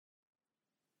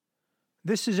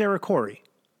This is Eric Horry.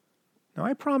 Now,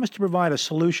 I promised to provide a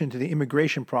solution to the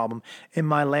immigration problem in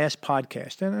my last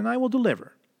podcast, and I will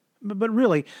deliver. But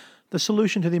really, the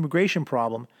solution to the immigration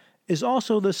problem is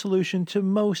also the solution to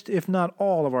most, if not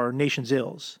all, of our nation's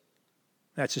ills.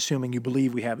 That's assuming you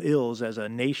believe we have ills as a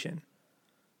nation.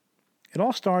 It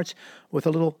all starts with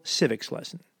a little civics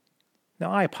lesson. Now,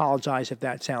 I apologize if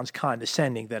that sounds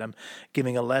condescending, that I'm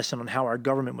giving a lesson on how our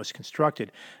government was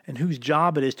constructed and whose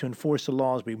job it is to enforce the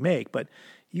laws we make, but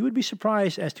you would be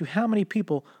surprised as to how many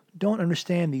people don't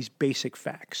understand these basic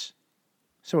facts.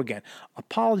 So again,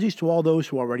 apologies to all those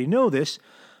who already know this,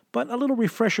 but a little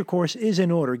refresher course is in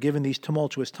order given these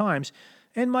tumultuous times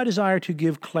and my desire to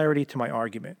give clarity to my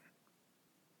argument.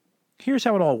 Here's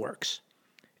how it all works.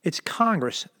 It's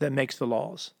Congress that makes the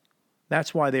laws.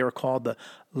 That's why they are called the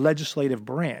legislative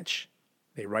branch.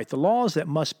 They write the laws that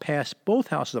must pass both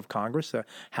houses of Congress, the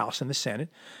House and the Senate,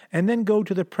 and then go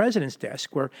to the president's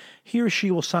desk where he or she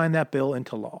will sign that bill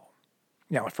into law.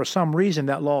 Now, if for some reason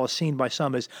that law is seen by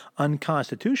some as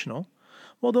unconstitutional,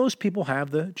 well, those people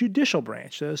have the judicial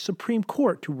branch, the Supreme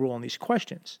Court, to rule on these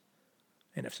questions.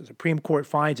 And if the Supreme Court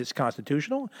finds it's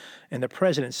constitutional and the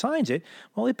president signs it,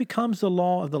 well, it becomes the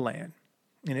law of the land.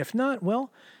 And if not, well,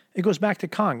 it goes back to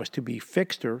Congress to be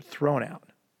fixed or thrown out.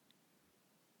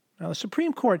 Now, the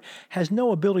Supreme Court has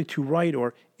no ability to write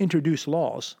or introduce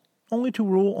laws, only to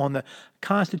rule on the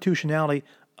constitutionality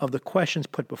of the questions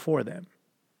put before them.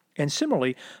 And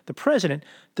similarly, the president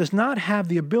does not have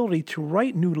the ability to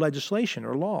write new legislation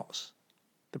or laws.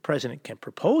 The president can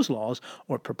propose laws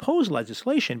or propose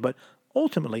legislation, but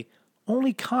ultimately,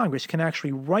 only Congress can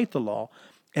actually write the law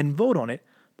and vote on it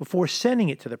before sending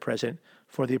it to the president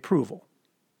for the approval.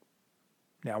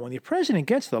 Now, when the president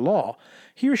gets the law,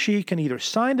 he or she can either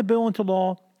sign the bill into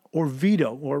law or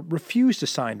veto or refuse to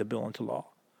sign the bill into law.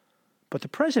 But the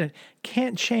president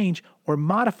can't change or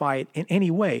modify it in any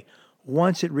way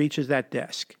once it reaches that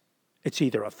desk. It's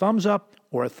either a thumbs up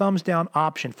or a thumbs down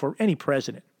option for any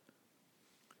president.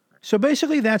 So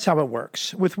basically, that's how it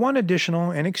works, with one additional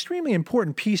and extremely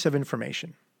important piece of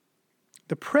information.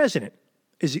 The president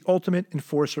is the ultimate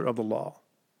enforcer of the law.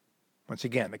 Once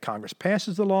again, the Congress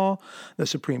passes the law, the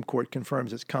Supreme Court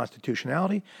confirms its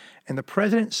constitutionality, and the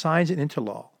president signs it into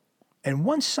law. And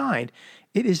once signed,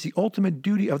 it is the ultimate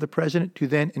duty of the president to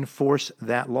then enforce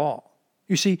that law.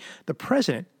 You see, the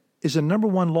president is the number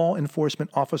one law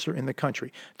enforcement officer in the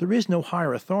country. There is no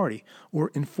higher authority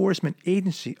or enforcement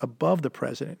agency above the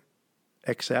president,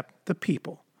 except the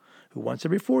people, who once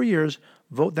every 4 years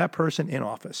vote that person in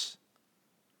office,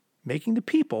 making the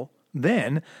people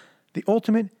then the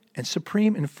ultimate and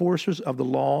supreme enforcers of the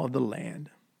law of the land.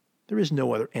 There is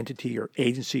no other entity or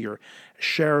agency or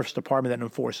sheriff's department that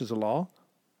enforces the law.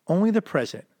 Only the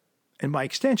president, and by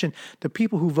extension, the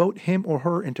people who vote him or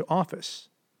her into office.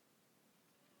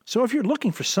 So if you're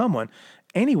looking for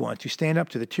anyone to stand up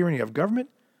to the tyranny of government,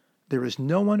 there is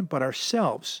no one but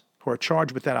ourselves who are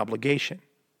charged with that obligation.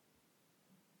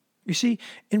 You see,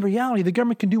 in reality, the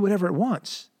government can do whatever it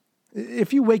wants.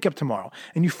 If you wake up tomorrow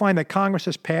and you find that Congress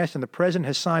has passed and the president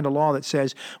has signed a law that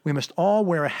says we must all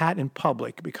wear a hat in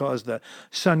public because the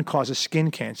sun causes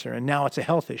skin cancer and now it's a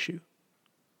health issue.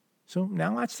 So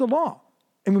now that's the law.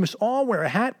 And we must all wear a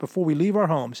hat before we leave our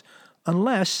homes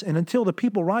unless and until the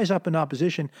people rise up in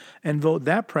opposition and vote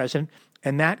that president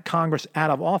and that Congress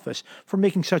out of office for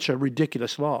making such a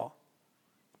ridiculous law.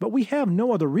 But we have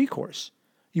no other recourse.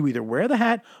 You either wear the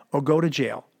hat or go to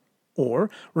jail, or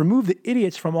remove the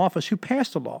idiots from office who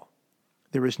passed the law.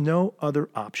 There is no other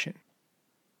option.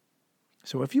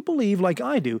 So if you believe, like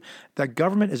I do, that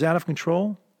government is out of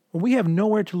control, well, we have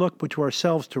nowhere to look but to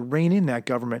ourselves to rein in that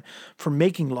government for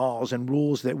making laws and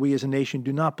rules that we as a nation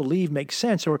do not believe make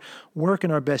sense or work in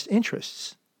our best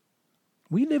interests.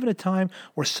 We live in a time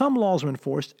where some laws are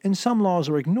enforced and some laws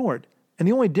are ignored, and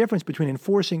the only difference between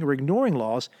enforcing or ignoring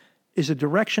laws is the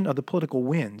direction of the political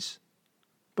winds.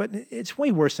 But it's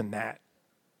way worse than that.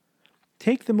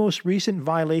 Take the most recent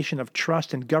violation of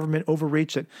trust and government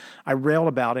overreach that I railed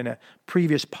about in a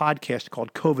previous podcast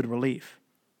called COVID Relief.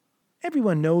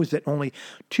 Everyone knows that only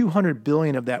 $200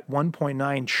 billion of that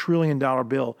 $1.9 trillion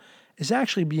bill is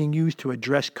actually being used to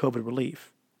address COVID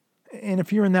relief. And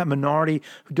if you're in that minority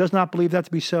who does not believe that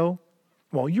to be so,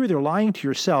 well, you're either lying to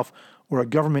yourself or a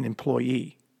government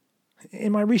employee.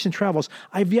 In my recent travels,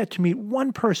 I've yet to meet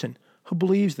one person who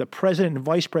believes the president and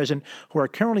vice president who are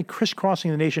currently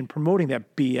crisscrossing the nation promoting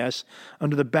that BS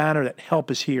under the banner that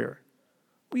help is here.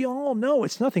 We all know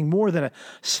it's nothing more than a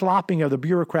slopping of the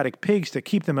bureaucratic pigs to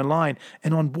keep them in line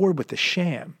and on board with the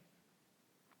sham.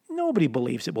 Nobody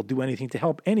believes it will do anything to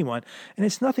help anyone, and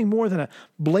it's nothing more than a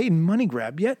blatant money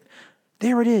grab. Yet,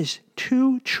 there it is,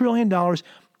 $2 trillion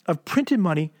of printed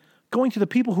money going to the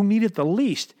people who need it the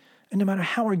least. And no matter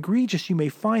how egregious you may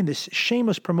find this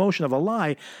shameless promotion of a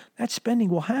lie, that spending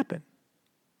will happen.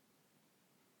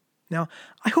 Now,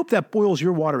 I hope that boils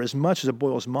your water as much as it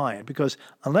boils mine, because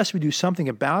unless we do something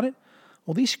about it,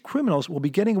 well, these criminals will be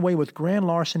getting away with grand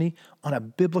larceny on a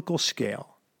biblical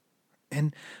scale.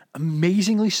 And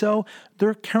amazingly so,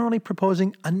 they're currently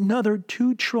proposing another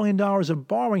 $2 trillion of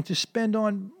borrowing to spend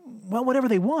on, well, whatever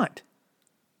they want.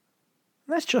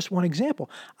 That's just one example.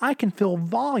 I can fill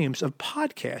volumes of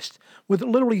podcasts with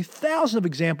literally thousands of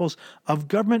examples of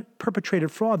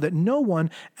government-perpetrated fraud that no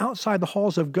one outside the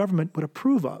halls of government would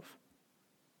approve of.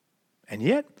 And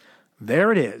yet,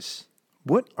 there it is.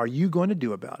 What are you going to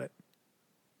do about it?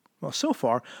 Well, so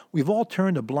far, we've all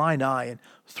turned a blind eye and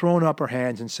thrown up our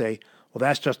hands and say, well,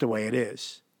 that's just the way it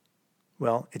is.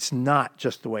 Well, it's not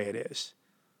just the way it is.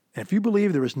 And if you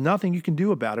believe there is nothing you can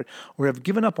do about it or have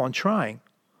given up on trying,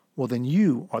 well, then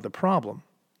you are the problem.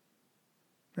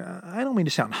 I don't mean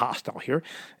to sound hostile here.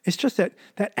 It's just that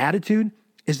attitude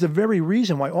is the very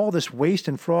reason why all this waste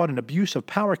and fraud and abuse of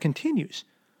power continues.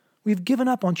 We've given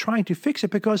up on trying to fix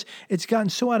it because it's gotten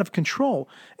so out of control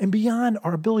and beyond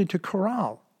our ability to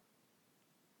corral.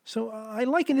 So I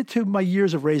liken it to my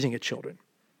years of raising children.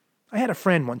 I had a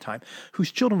friend one time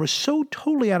whose children were so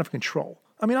totally out of control.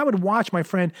 I mean, I would watch my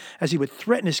friend as he would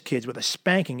threaten his kids with a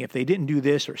spanking if they didn't do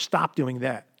this or stop doing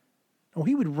that. Oh,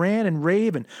 he would rant and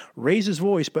rave and raise his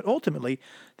voice, but ultimately,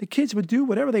 the kids would do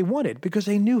whatever they wanted because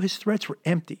they knew his threats were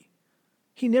empty.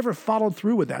 He never followed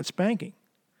through with that spanking.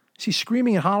 See,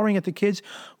 screaming and hollering at the kids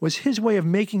was his way of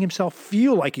making himself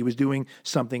feel like he was doing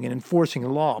something and enforcing the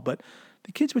law, but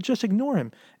the kids would just ignore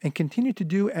him and continue to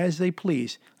do as they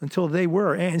please until they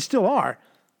were, and still are,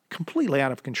 completely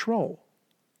out of control.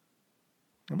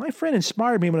 Now, my friend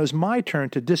inspired me when it was my turn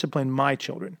to discipline my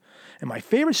children. And my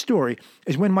favorite story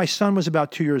is when my son was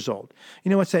about 2 years old.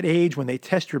 You know, it's that age when they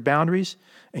test your boundaries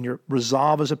and your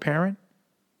resolve as a parent.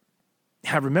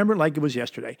 I remember it like it was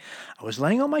yesterday. I was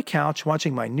laying on my couch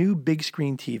watching my new big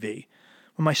screen TV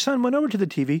when my son went over to the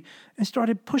TV and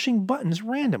started pushing buttons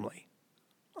randomly.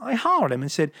 I hollered at him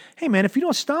and said, "Hey man, if you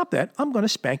don't stop that, I'm going to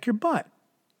spank your butt."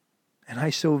 And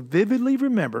I so vividly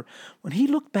remember when he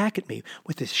looked back at me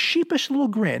with this sheepish little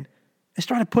grin and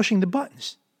started pushing the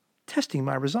buttons, testing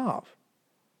my resolve.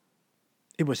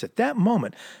 It was at that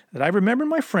moment that I remembered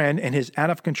my friend and his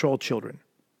out-of-control children.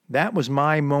 That was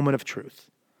my moment of truth.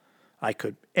 I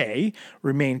could, A,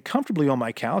 remain comfortably on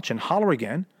my couch and holler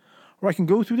again, or I can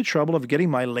go through the trouble of getting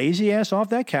my lazy ass off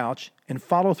that couch and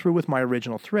follow through with my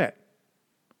original threat.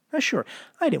 Now, sure,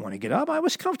 I didn't want to get up. I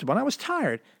was comfortable and I was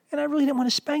tired, and I really didn't want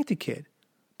to spank the kid.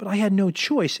 But I had no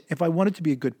choice if I wanted to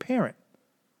be a good parent.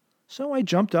 So I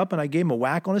jumped up and I gave him a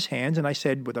whack on his hands and I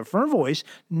said with a firm voice,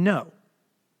 "No."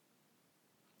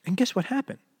 And guess what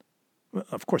happened? Well,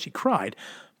 of course he cried,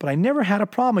 but I never had a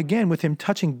problem again with him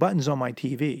touching buttons on my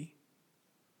TV.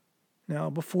 Now,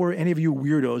 before any of you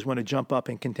weirdos want to jump up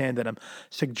and contend that I'm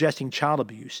suggesting child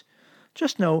abuse,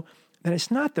 just know that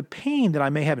it's not the pain that I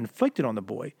may have inflicted on the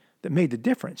boy that made the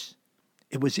difference.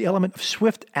 It was the element of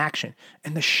swift action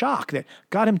and the shock that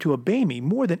got him to obey me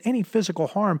more than any physical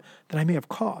harm that I may have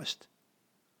caused.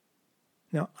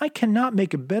 Now, I cannot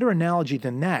make a better analogy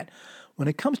than that when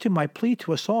it comes to my plea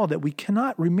to us all that we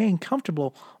cannot remain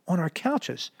comfortable on our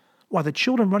couches while the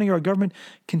children running our government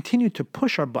continue to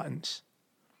push our buttons.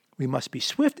 We must be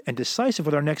swift and decisive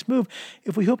with our next move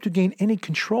if we hope to gain any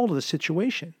control of the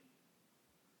situation.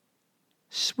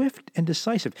 Swift and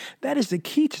decisive. That is the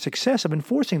key to success of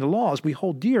enforcing the laws we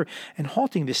hold dear and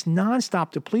halting this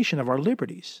nonstop depletion of our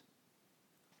liberties.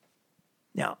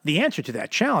 Now, the answer to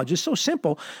that challenge is so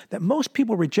simple that most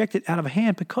people reject it out of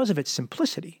hand because of its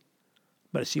simplicity.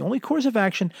 But it's the only course of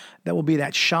action that will be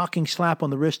that shocking slap on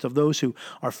the wrist of those who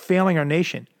are failing our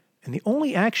nation, and the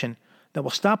only action that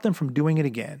will stop them from doing it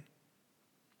again.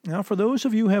 Now, for those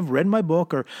of you who have read my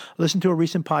book or listened to a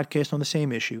recent podcast on the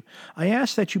same issue, I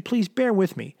ask that you please bear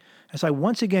with me as I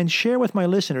once again share with my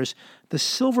listeners the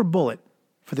silver bullet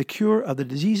for the cure of the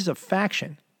diseases of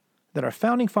faction that our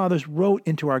founding fathers wrote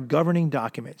into our governing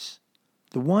documents.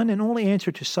 The one and only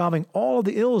answer to solving all of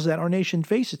the ills that our nation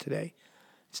faces today.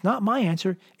 It's not my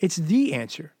answer, it's the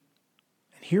answer.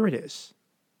 And here it is.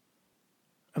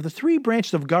 Of the three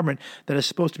branches of government that is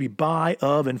supposed to be by,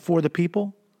 of, and for the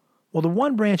people, well, the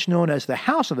one branch known as the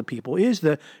House of the People is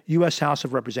the U.S. House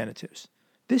of Representatives.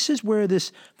 This is where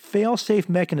this fail-safe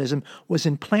mechanism was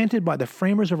implanted by the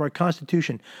framers of our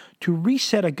Constitution to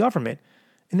reset a government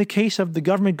in the case of the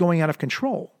government going out of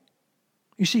control.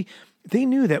 You see, they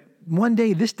knew that one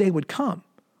day this day would come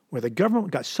where the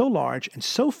government got so large and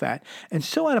so fat and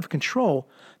so out of control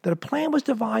that a plan was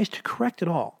devised to correct it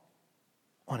all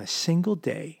on a single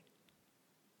day.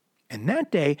 And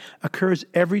that day occurs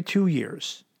every 2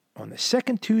 years, on the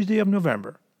second Tuesday of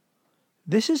November.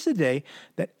 This is the day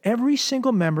that every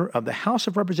single member of the House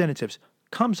of Representatives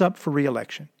comes up for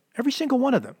re-election. Every single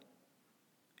one of them.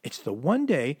 It's the one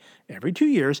day every 2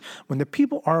 years when the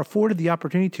people are afforded the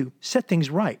opportunity to set things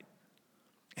right.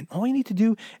 And all you need to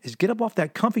do is get up off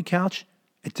that comfy couch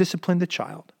and discipline the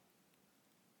child.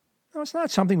 Now, it's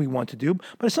not something we want to do,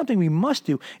 but it's something we must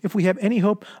do if we have any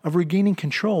hope of regaining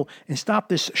control and stop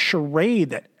this charade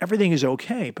that everything is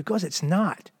okay, because it's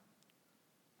not.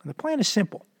 And the plan is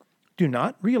simple. Do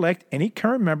not re-elect any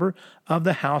current member of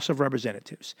the House of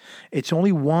Representatives. It's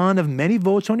only one of many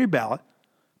votes on your ballot,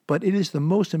 but it is the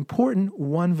most important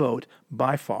one vote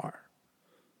by far.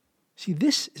 See,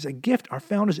 this is a gift our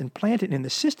founders implanted in the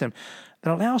system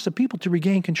that allows the people to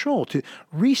regain control, to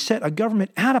reset a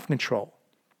government out of control,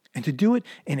 and to do it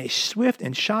in a swift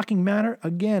and shocking manner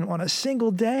again on a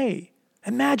single day.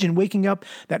 Imagine waking up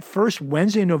that first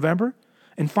Wednesday in November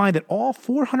and find that all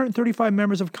 435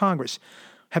 members of Congress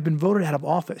have been voted out of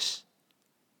office.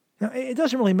 Now, it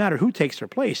doesn't really matter who takes their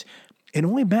place. It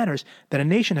only matters that a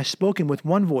nation has spoken with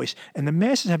one voice and the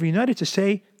masses have united to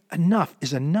say, enough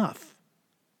is enough.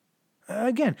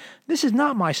 Again, this is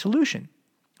not my solution,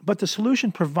 but the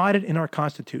solution provided in our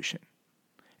Constitution.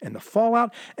 And the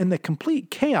fallout and the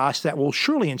complete chaos that will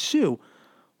surely ensue,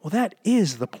 well, that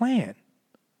is the plan.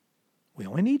 We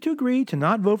only need to agree to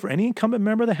not vote for any incumbent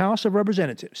member of the House of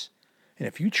Representatives. And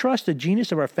if you trust the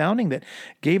genius of our founding that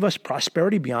gave us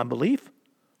prosperity beyond belief,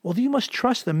 well, you must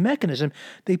trust the mechanism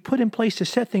they put in place to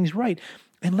set things right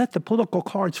and let the political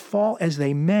cards fall as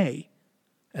they may,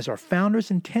 as our founders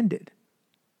intended.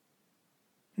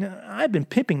 Now, I've been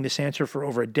pimping this answer for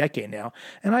over a decade now,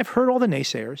 and I've heard all the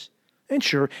naysayers. And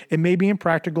sure, it may be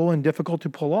impractical and difficult to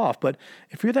pull off, but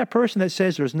if you're that person that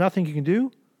says there's nothing you can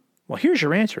do, well, here's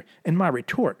your answer and my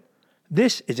retort.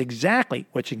 This is exactly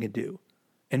what you can do.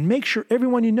 And make sure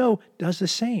everyone you know does the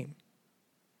same.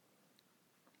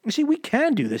 You see, we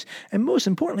can do this, and most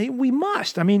importantly, we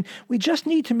must. We just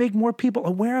need to make more people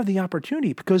aware of the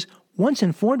opportunity, because once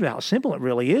informed of how simple it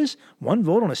really is, one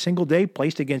vote on a single day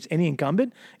placed against any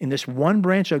incumbent in this one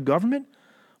branch of government,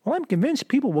 well, I'm convinced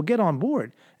people will get on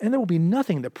board, and there will be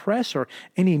nothing the press or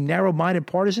any narrow-minded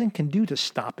partisan can do to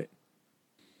stop it.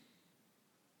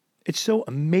 It's so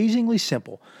amazingly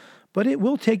simple, but it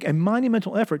will take a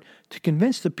monumental effort to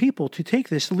convince the people to take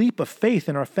this leap of faith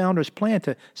in our founders' plan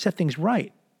to set things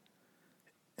right.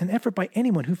 An effort by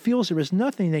anyone who feels there is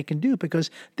nothing they can do,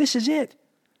 because this is it.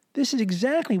 This is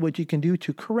exactly what you can do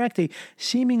to correct a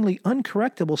seemingly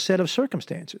uncorrectable set of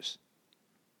circumstances.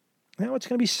 Now, it's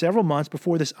going to be several months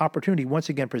before this opportunity once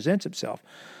again presents itself,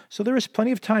 so there is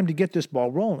plenty of time to get this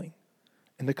ball rolling.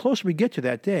 And the closer we get to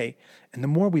that day, and the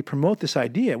more we promote this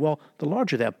idea, well, the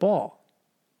larger that ball.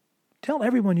 Tell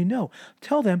everyone you know.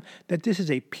 Tell them that this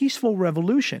is a peaceful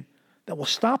revolution that will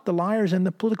stop the liars and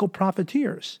the political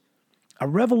profiteers. A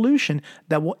revolution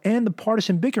that will end the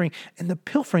partisan bickering and the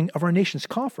pilfering of our nation's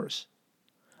coffers.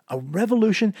 A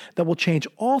revolution that will change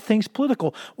all things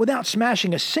political without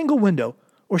smashing a single window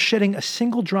or shedding a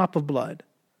single drop of blood.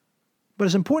 But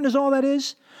as important as all that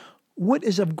is, what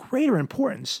is of greater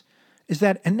importance is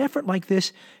that an effort like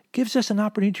this gives us an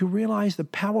opportunity to realize the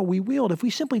power we wield if we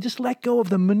simply just let go of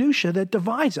the minutia that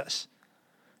divides us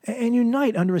and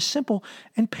unite under a simple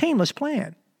and painless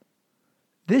plan.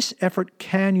 This effort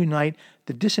can unite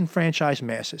the disenfranchised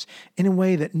masses in a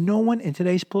way that no one in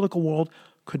today's political world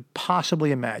could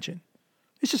possibly imagine.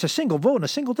 It's just a single vote in a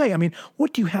single day.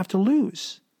 What do you have to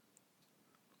lose?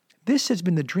 This has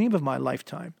been the dream of my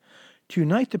lifetime, to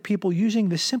unite the people using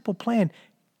this simple plan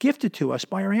gifted to us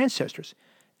by our ancestors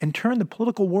and turn the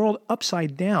political world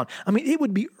upside down. It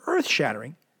would be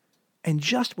earth-shattering and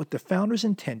just what the founders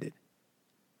intended.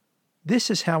 This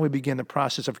is how we begin the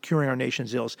process of curing our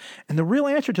nation's ills. And the real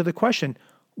answer to the question,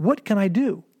 what can I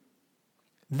do?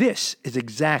 This is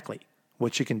exactly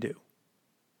what you can do.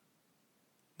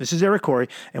 This is Eric Corey,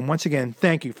 and once again,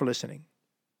 thank you for listening.